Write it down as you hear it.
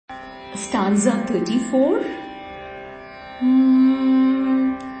Stanza 34.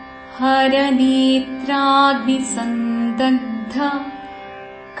 हरनेत्राग्निसन्दग्ध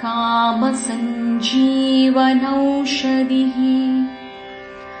कामसञ्जीवनौषधिः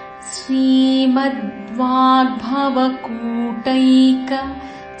श्रीमद्वाग्भवकूटैक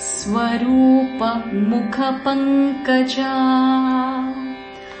स्वरूपमुखपङ्कजा.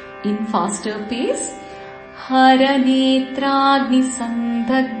 In faster pace.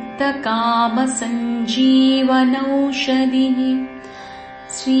 हरनेत्राग्निसन्दग्ध कामसञ्जीवनौषधिः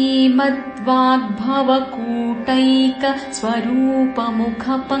श्रीमद्वाग्भवकूटैक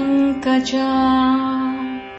स्वरूपमुखपङ्कजा.